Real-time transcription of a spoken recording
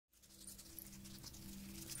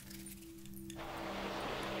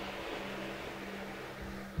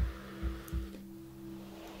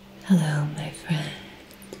Hello, my friend,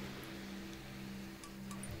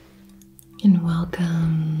 and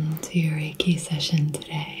welcome to your Reiki session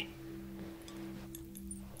today.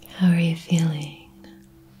 How are you feeling?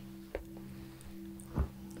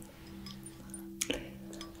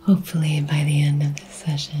 Hopefully, by the end of this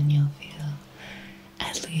session, you'll feel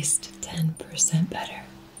at least 10% better.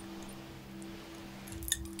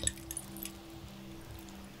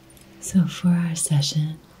 So, for our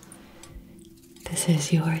session, this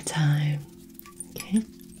is your time, okay?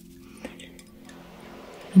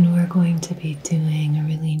 And we're going to be doing a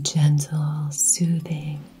really gentle,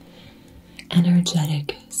 soothing,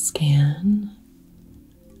 energetic scan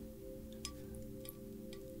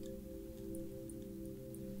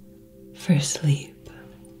for sleep.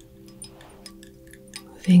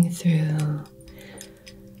 Moving through,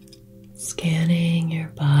 scanning your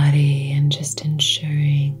body and just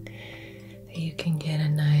ensuring that you can get a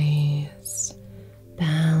nice,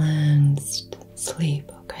 balanced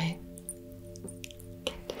sleep, okay?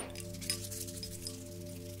 Good.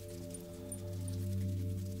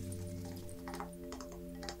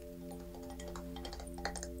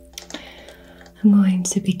 I'm going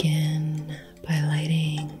to begin by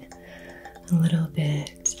lighting a little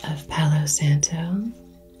bit of Palo Santo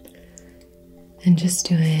and just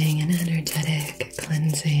doing an energetic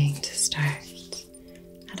cleansing to start.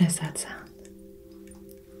 How does that sound?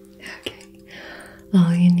 Okay.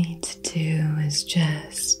 All you need to do is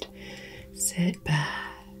just sit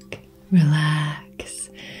back, relax,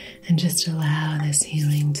 and just allow this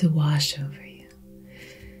healing to wash over you.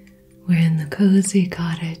 We're in the cozy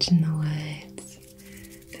cottage in the woods.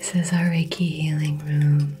 This is our Reiki healing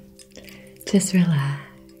room. Just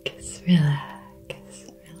relax, relax,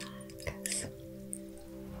 relax.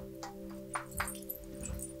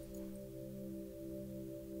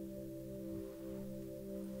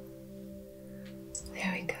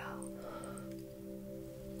 There we go.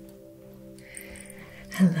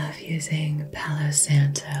 I love using Palo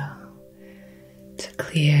Santo to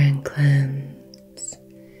clear and cleanse.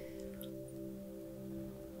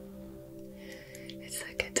 It's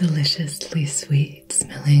like a deliciously sweet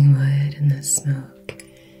smelling wood, and the smoke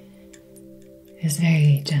is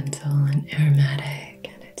very gentle and aromatic,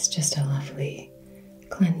 and it's just a lovely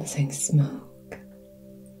cleansing smoke.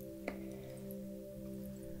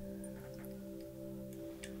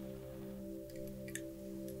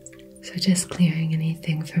 So just clearing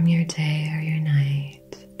anything from your day or your night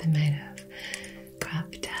that might have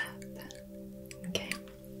cropped up. Okay.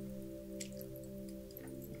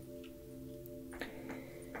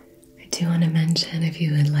 I do want to mention, if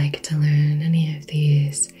you would like to learn any of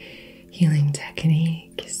these healing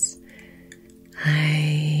techniques,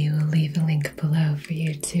 I will leave a link below for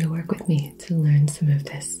you to work with me to learn some of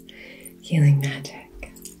this healing magic.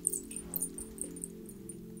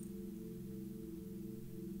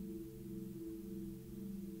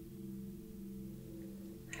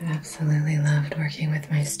 I've absolutely loved working with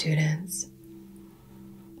my students.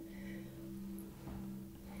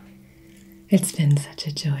 It's been such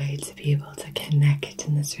a joy to be able to connect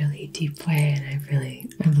in this really deep way, and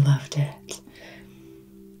I've loved it.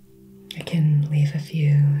 I can leave a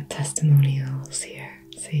few testimonials here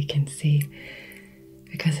so you can see,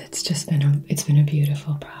 because it's been a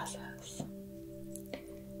beautiful process. So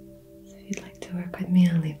if you'd like to work with me,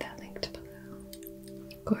 I'll leave that linked below.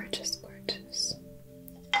 Gorgeous, gorgeous.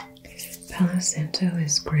 Palo Santo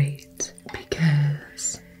is great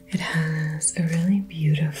because it has a really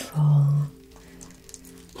beautiful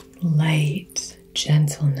light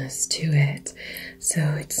gentleness to it, so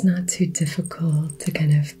it's not too difficult to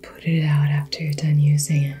kind of put it out after you're done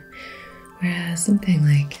using it. Whereas something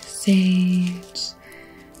like sage,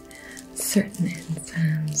 certain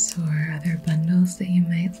incense, or other bundles that you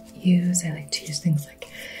might use, I like to use things like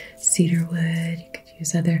cedar wood. You could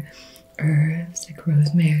use other herbs like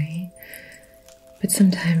rosemary, but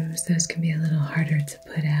sometimes those can be a little harder to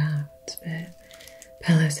put out. But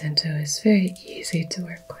Palo Santo is very easy to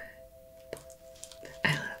work with.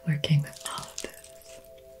 I love working with all of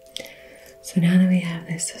this. So now that we have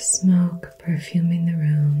this smoke perfuming the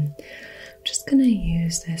room, I'm just going to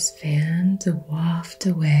use this fan to waft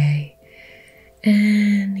away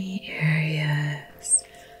any areas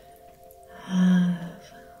of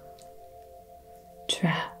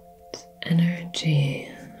trapped energy.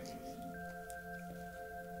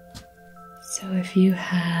 So if you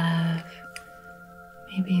have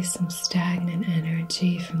maybe some stagnant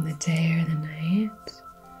energy from the day or the night,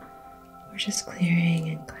 we're just clearing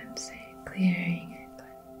and cleansing, clearing and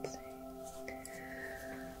cleansing.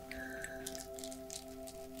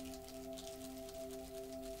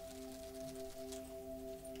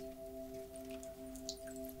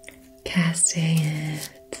 pressing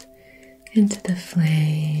it into the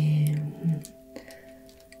flame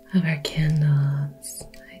of our candles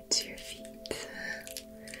right to your feet.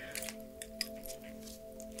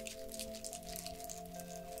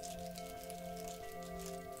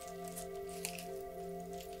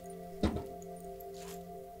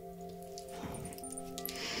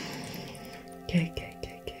 Good, good,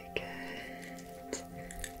 good, good, good.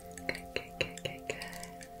 Good, good, good, good, good.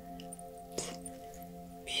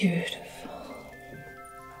 Beautiful.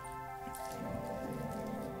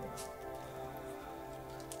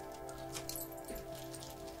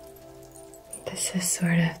 This is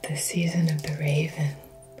sort of the season of the raven.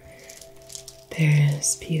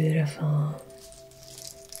 There's beautiful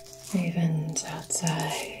ravens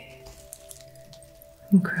outside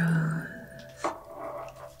and crows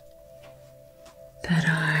that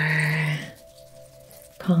are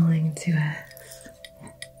calling to us.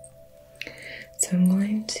 So I'm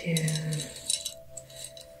going to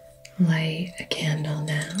light a candle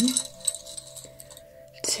now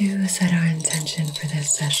to set our intention for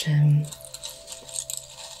this session.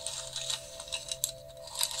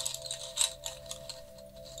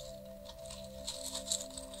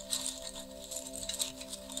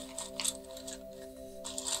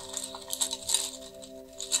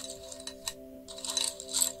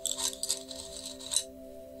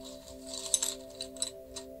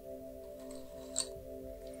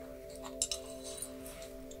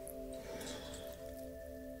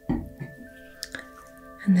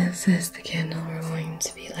 And this is the candle we're going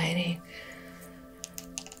to be lighting.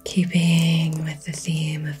 Keeping with the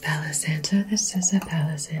theme of Palo Santo, this is a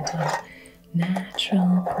Palo Santo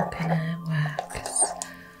natural coconut wax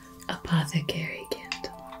apothecary candle.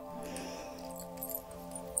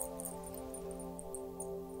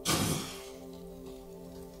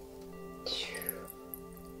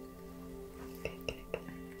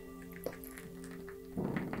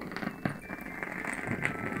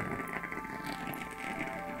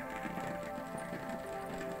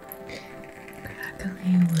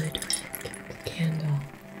 Crackling wood candle.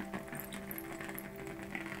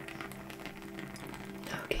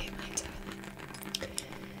 Okay, my darling.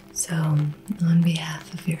 So, on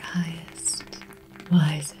behalf of your highest,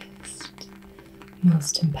 wisest,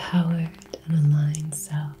 most empowered and aligned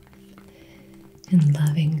self, in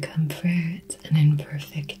loving comfort and in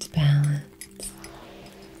perfect balance,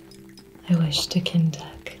 I wish to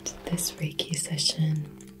conduct this Reiki session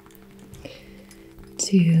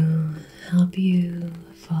to help you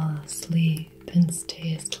fall asleep and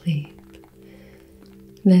stay asleep.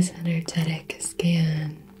 This energetic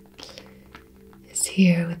scan is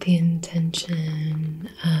here with the intention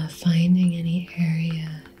of finding any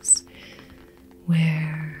areas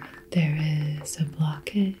where there is a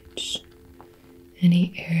blockage,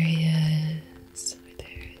 any areas where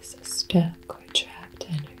there is a stuck or trapped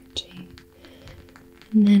energy,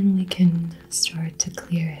 and then we can start to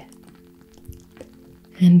clear it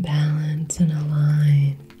and balance and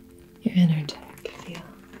align your energetic field.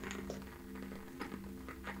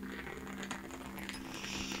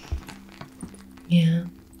 Yeah?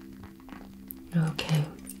 Okay.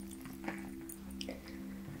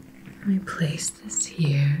 Let me place this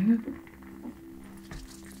here.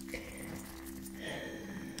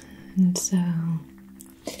 And so I'm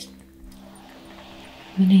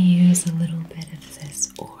going to use a little bit of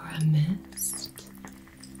this aura mist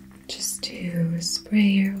just to spray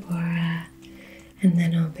your aura, and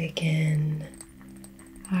then I'll begin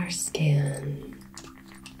our scan.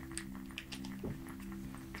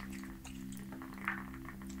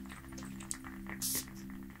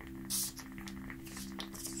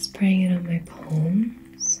 Spraying it on my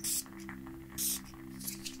palms,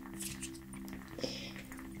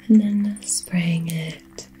 and then spraying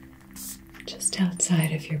it just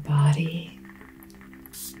outside of your body.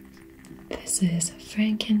 This is a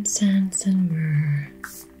frankincense and myrrh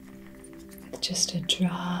with just a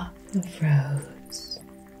drop of rose.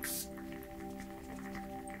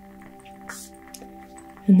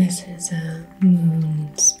 And this is a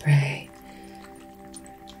moon spray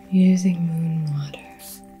using moon water.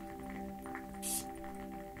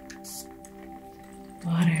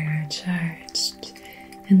 Water charged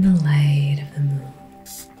in the light of the moon.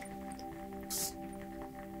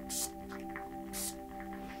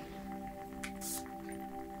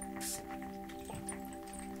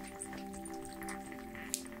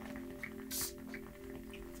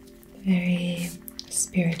 Very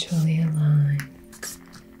spiritually aligned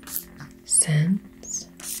scents,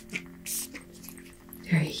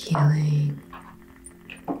 very healing.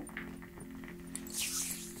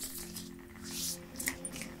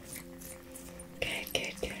 Good,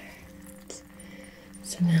 good, good.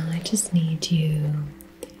 So now I just need you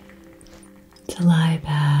to lie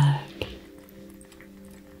back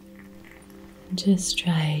and just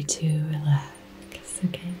try to relax,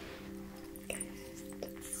 okay?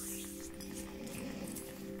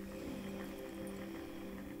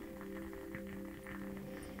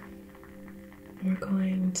 We're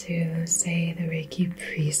going to say the Reiki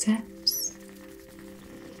precepts.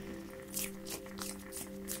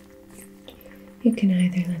 You can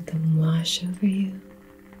either let them wash over you,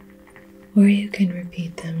 or you can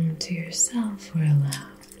repeat them to yourself or aloud,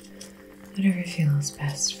 whatever feels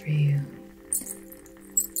best for you.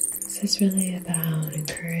 This is really about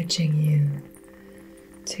encouraging you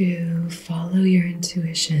to follow your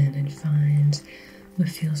intuition and find what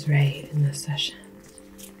feels right in this session.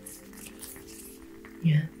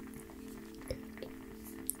 Yeah.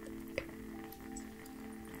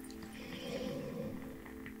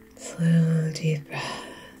 Slow, deep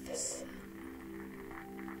breaths.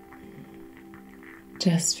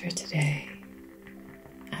 Just for today,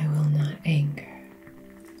 I will not anger.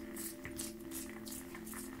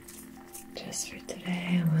 Just for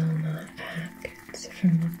today, I will not act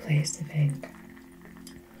from a place of anger.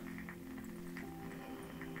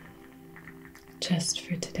 Just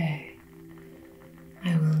for today,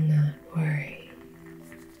 I will not worry.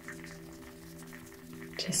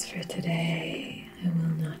 Just for today, I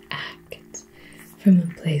will not act from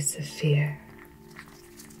a place of fear.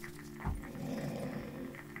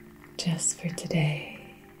 Just for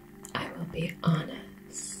today, I will be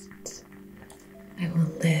honest. I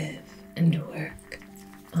will live and work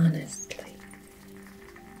honestly,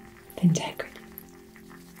 with integrity.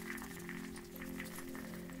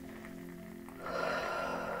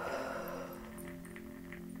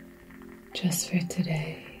 Just for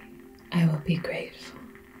today, I will be grateful.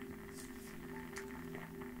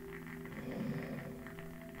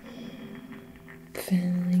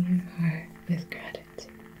 Filling your heart with gratitude.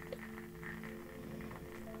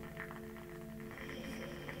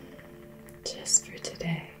 Just for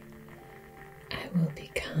today, I will be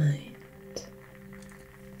kind.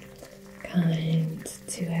 Kind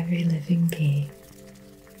to every living being.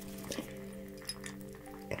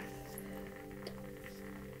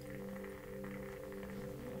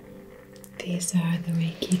 These are the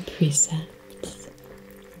Reiki precepts,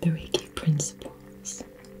 the Reiki principles.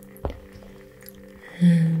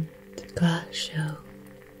 And xoxo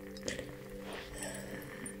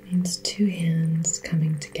means two hands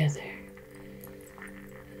coming together.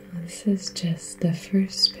 This is just the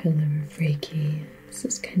first pillar of Reiki. This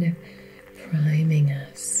is kind of priming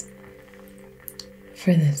us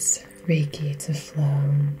for this Reiki to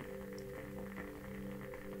flow.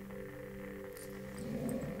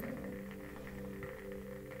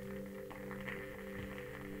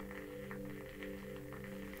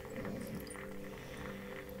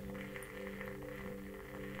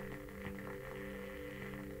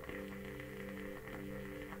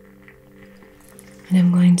 And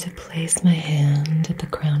I'm going to place my hand at the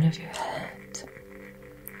crown of your head.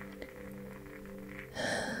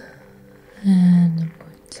 And I'm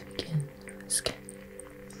going to begin scanning.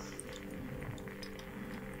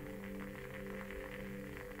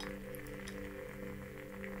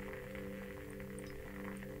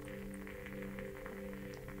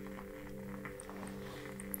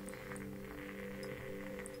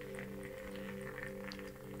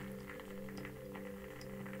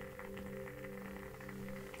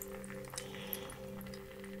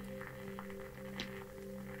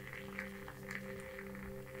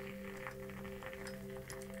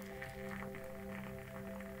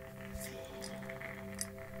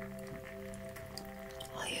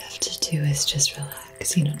 All you have to do is just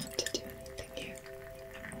relax. You don't have to do anything here.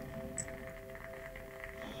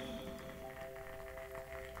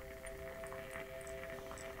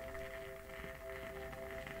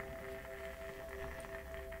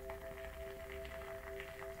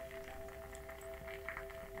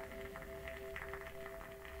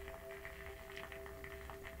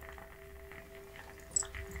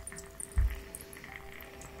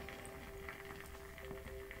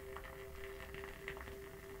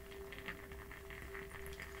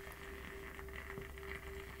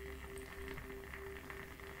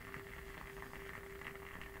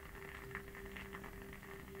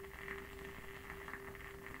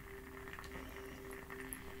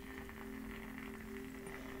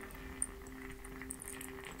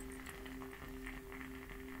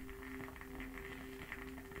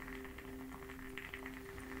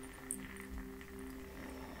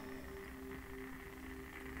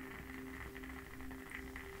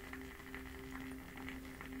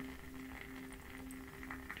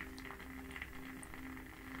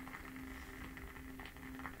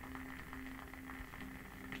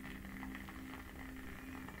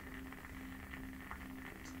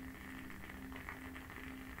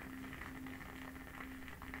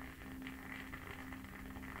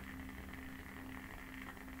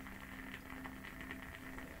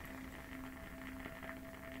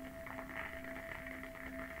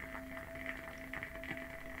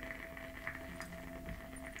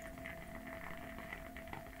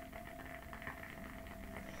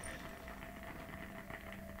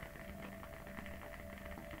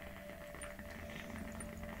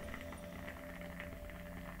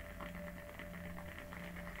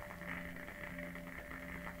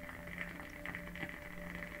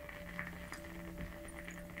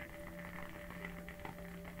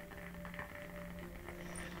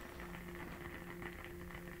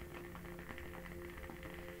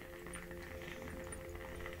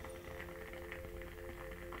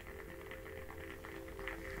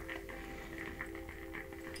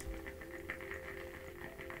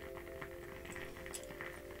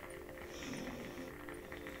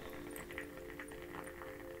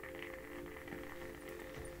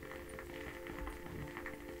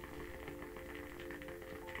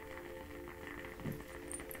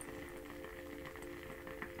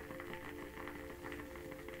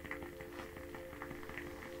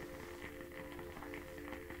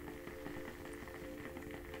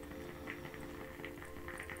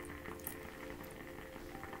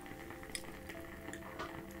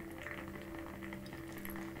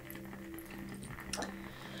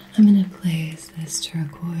 I'm going to place this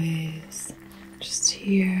turquoise just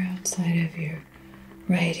here outside of your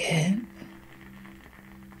right hip.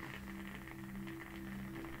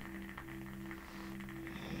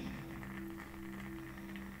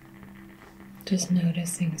 Just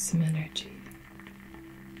noticing some energy.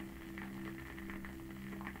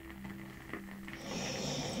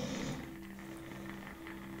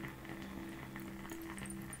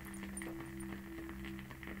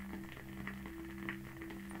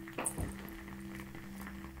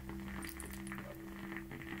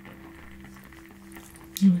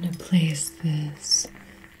 I'm going to place this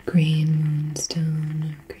green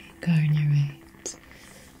moonstone, green garnierite.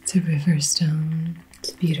 It's a river stone.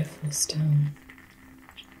 It's a beautiful stone.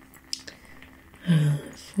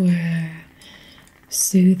 For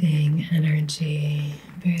soothing energy,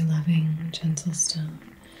 very loving, gentle stone.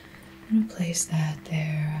 I'm going to place that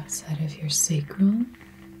there outside of your sacral.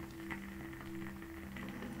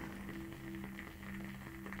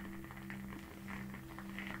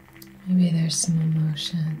 Maybe there's some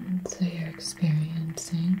emotion that you're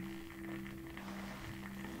experiencing.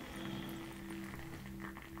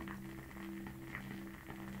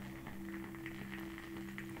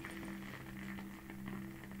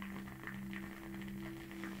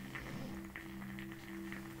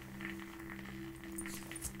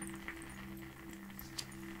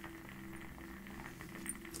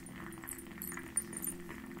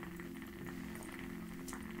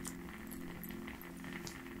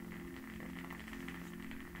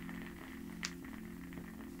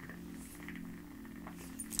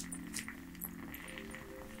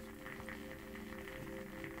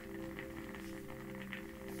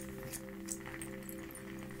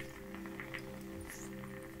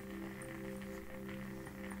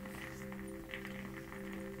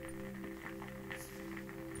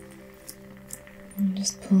 I'm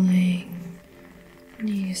just pulling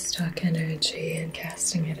any stuck energy and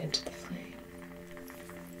casting it into the flame.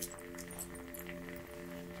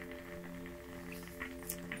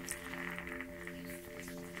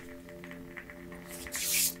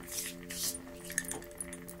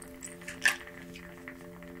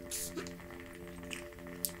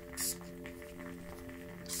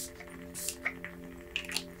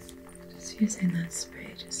 Just using that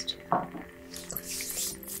spray just to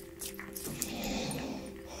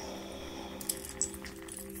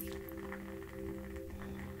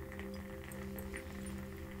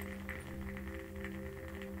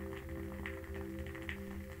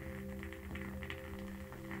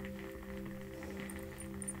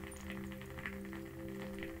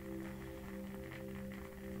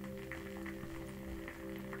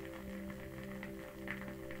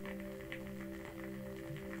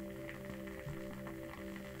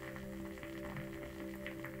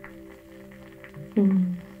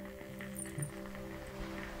I'm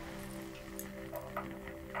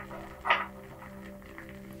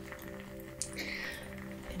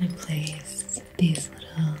going to place these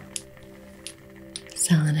little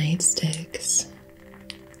selenite sticks.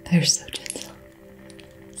 They're so gentle,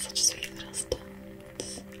 such sweet little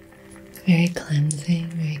stones. Very cleansing,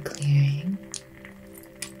 very clearing.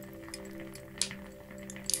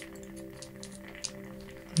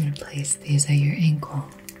 I'm going to place these at your ankles.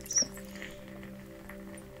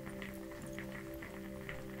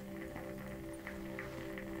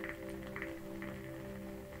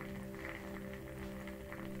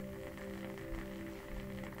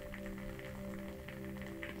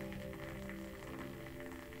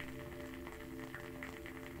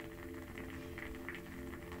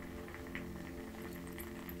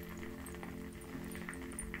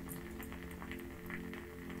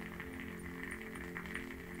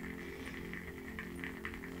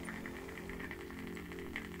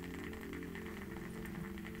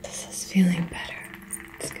 This is feeling better.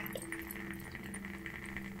 It's good.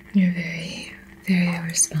 You're very, very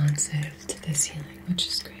responsive to this healing, which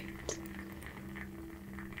is great.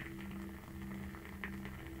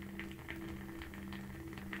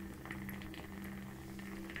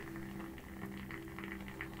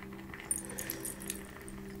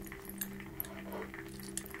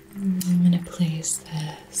 I'm going to place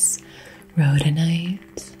this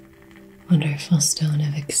rhodonite, wonderful stone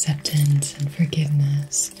of acceptance and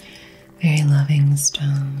forgiveness, very loving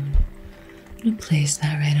stone. I'm going to place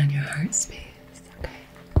that right on your heart space, okay?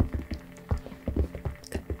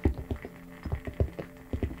 Good.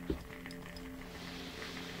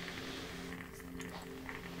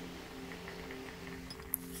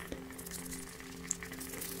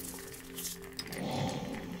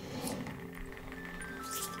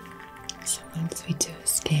 So once we do a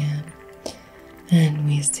scan and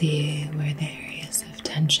we see where the areas of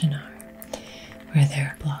tension are, where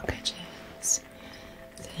there are blockages.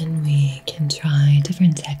 Then we can try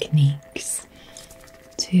different techniques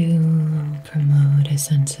to promote a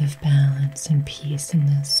sense of balance and peace in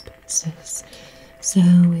those spaces. So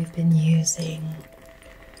we've been using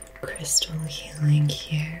crystal healing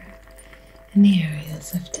here in the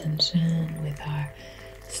areas of tension with our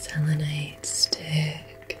selenite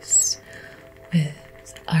sticks,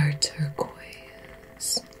 with our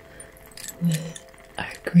turquoise, with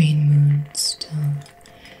our green moonstone,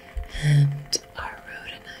 and our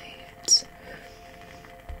rhodonite.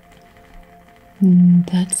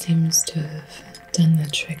 That seems to have done the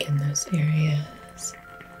trick in those areas.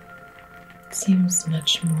 It seems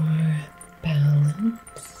much more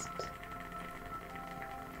balanced,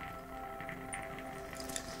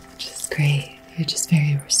 which is great. You're just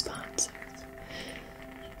very responsive.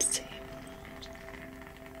 Let's see.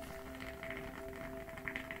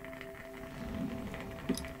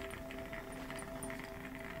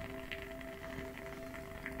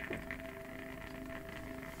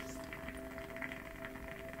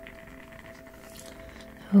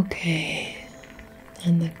 Okay,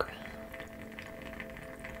 and the ground.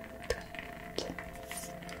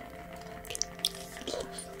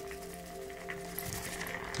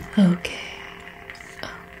 Good. Okay.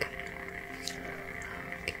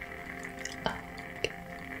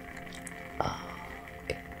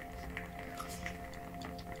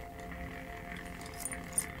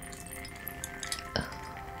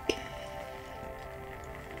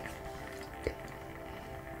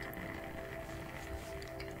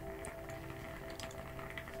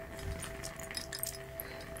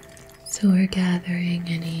 So we're gathering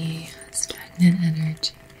any stagnant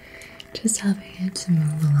energy, just helping it to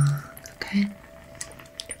move along, okay?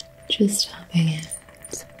 Just helping it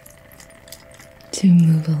to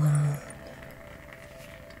move along.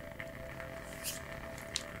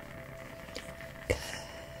 Good.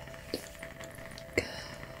 Good.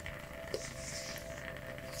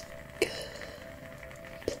 Good.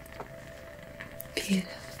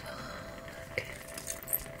 Beautiful.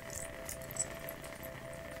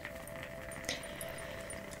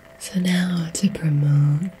 So now, to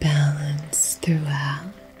promote balance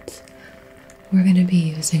throughout, we're going to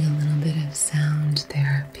be using a little bit of sound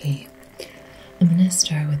therapy. I'm going to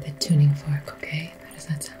start with the tuning fork, okay? How does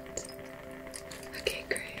that sound? Okay,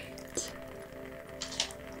 great.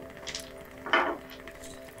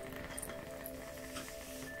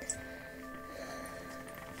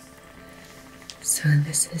 So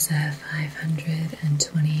this is a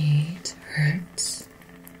 528 hertz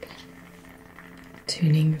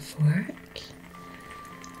tuning fork,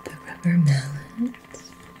 the rubber mallet.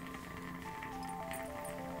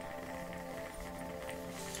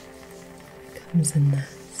 Comes in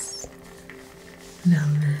this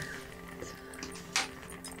velvet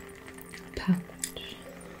pouch.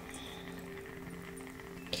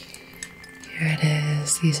 Here it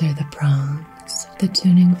is. These are the prongs of the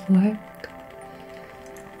tuning fork,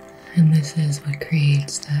 and this is what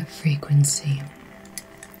creates that frequency.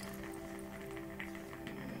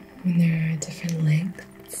 And there are different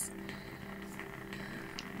lengths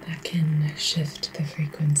that can shift the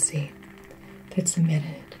frequency that's emitted.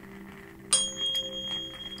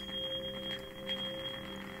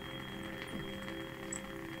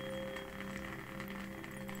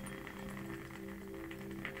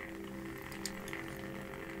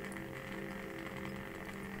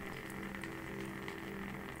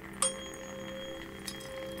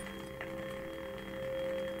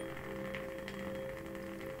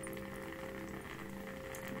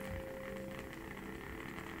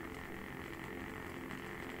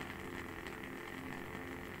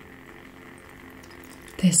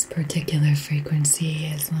 This particular frequency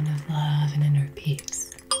is one of love and inner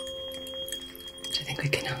peace, which I think we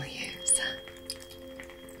can all use.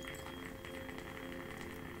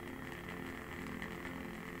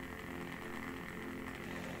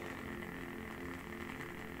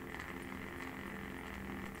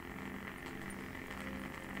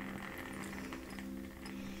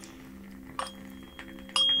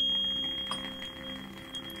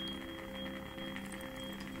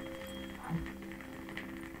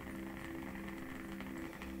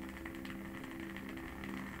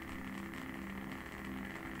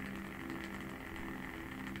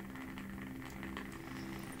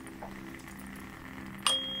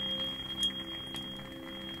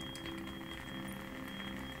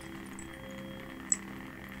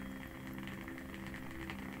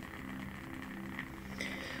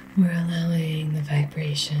 We're allowing the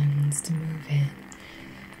vibrations to move in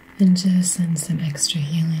and just send some extra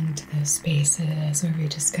healing to those spaces where we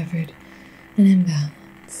discovered an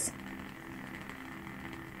imbalance.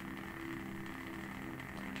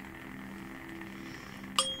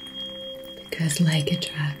 because like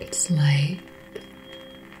attracts like.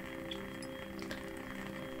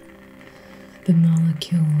 The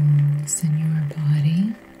molecules in your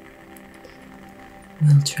body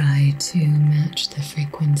will try to match the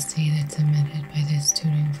frequency that's emitted by this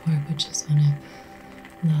tuning fork, which is one of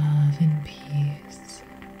love and peace.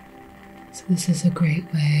 So this is a great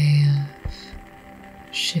way of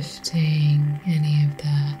shifting any of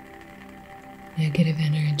that negative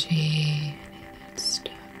energy, any of that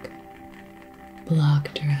stuck,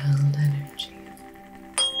 blocked or held energy.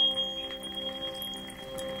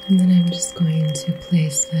 And then I'm just going to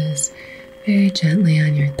place this very gently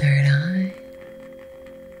on your third eye.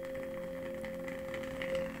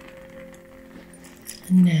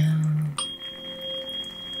 And now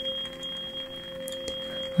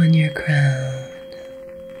on your crown.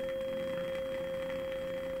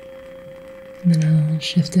 And then I'll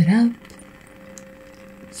shift it up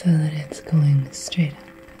so that it's going straight up,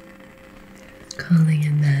 calling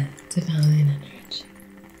in that divine energy.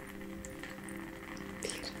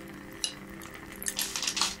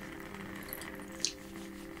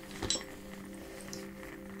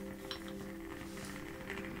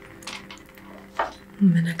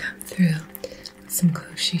 I'm going to come through with some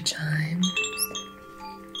xoxo chimes.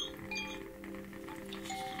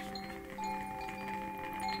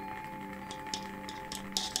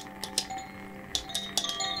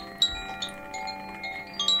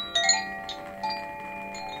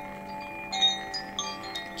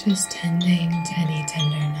 Just tending to any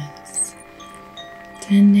tenderness,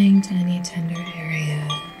 tending to any tender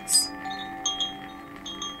areas,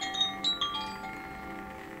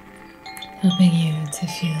 helping you to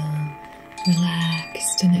feel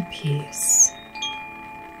relaxed and at peace.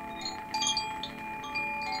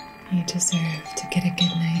 You deserve to get a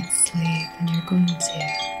good night's sleep, and you're going to.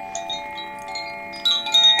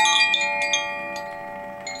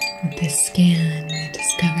 With this scan, we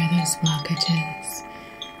discover those blockages,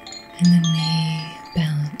 and then we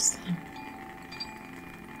balance them.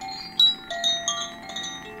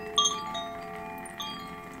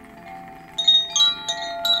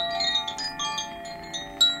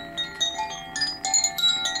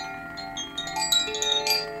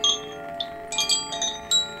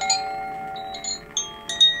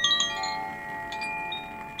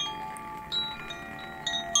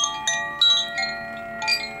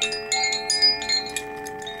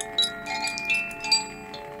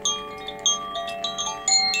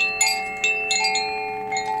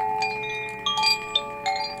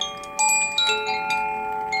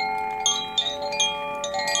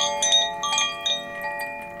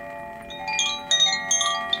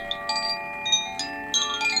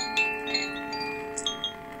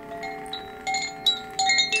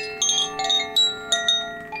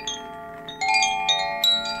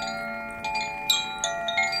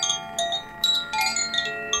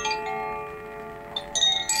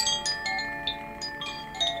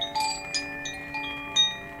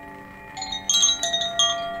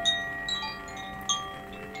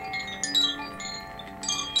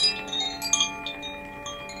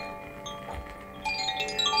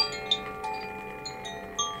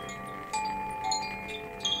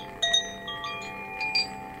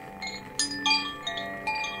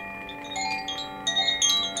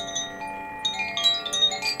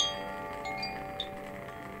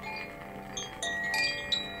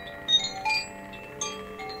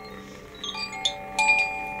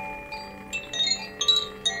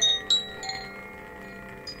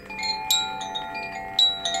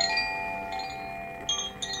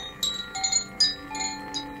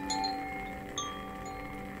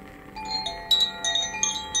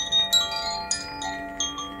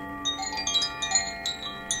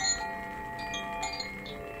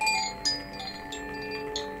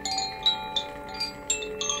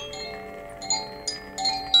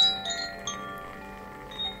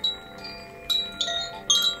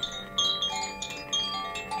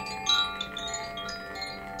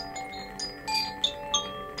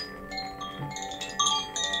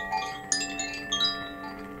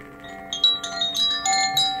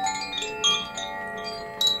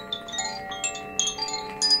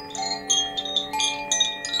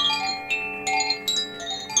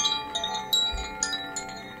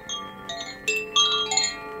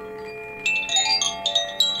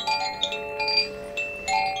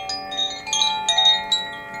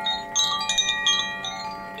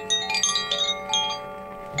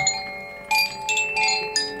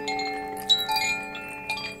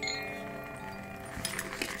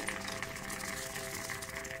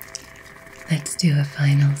 Let's do a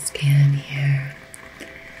final scan here,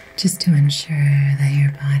 just to ensure that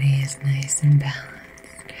your body is nice and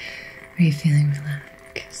balanced. Are you feeling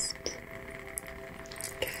relaxed?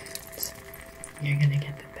 You're gonna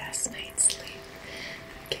get the best night's sleep.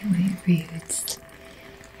 Can't wait for you to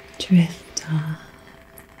drift off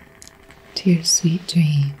to your sweet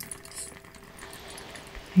dreams.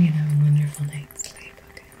 You're gonna have a wonderful night's sleep,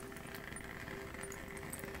 okay?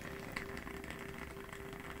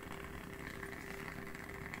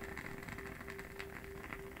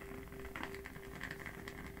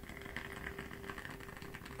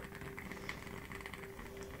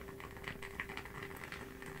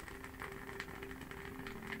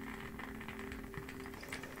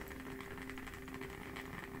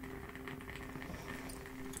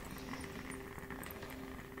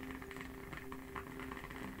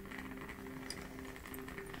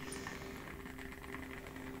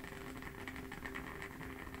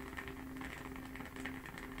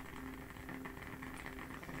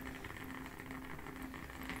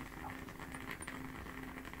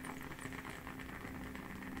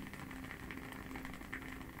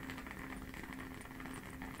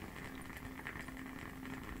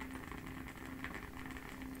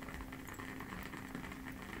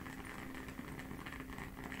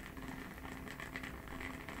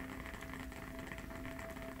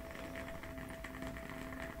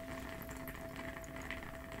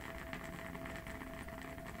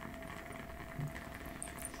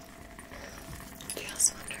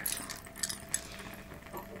 Feels wonderful.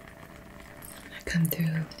 I come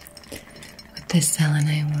through with this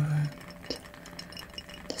selenite wand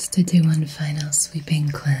just to do one final sweeping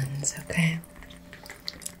cleanse, okay?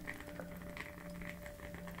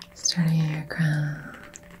 Starting at your crown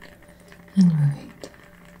and moving down.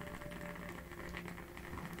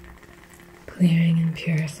 Clearing and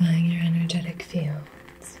purifying your energetic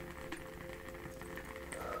fields.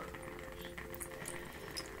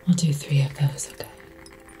 We'll do 3 of those, okay?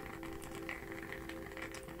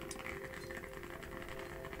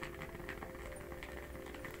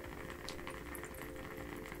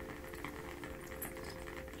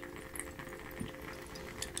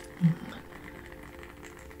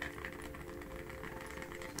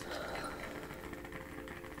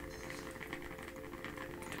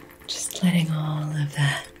 Just letting all of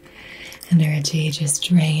that energy just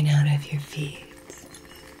drain out of your feet.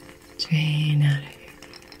 Drain out of your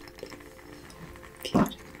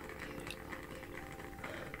feet.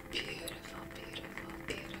 Beautiful, beautiful, beautiful,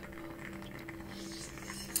 beautiful.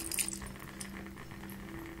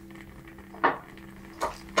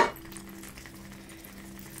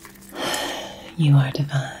 You are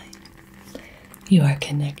divine. You are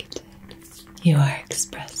connected. You are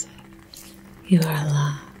expressive. You are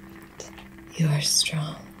loved. You are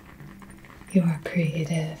strong. You are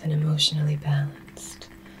creative and emotionally balanced.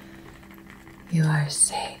 You are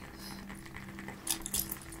safe.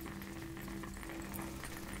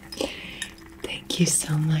 Thank you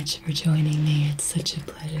so much for joining me. It's such a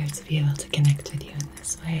pleasure to be able to connect with you in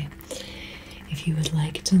this way. If you would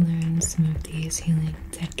like to learn some of these healing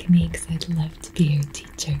techniques, I'd love to be your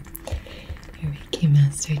teacher, your Reiki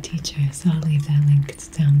Master teacher, so I'll leave that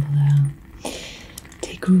link down below.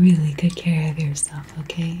 Take really good care of yourself,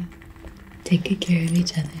 okay? Take good care of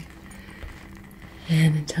each other.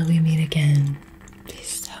 And until we meet again,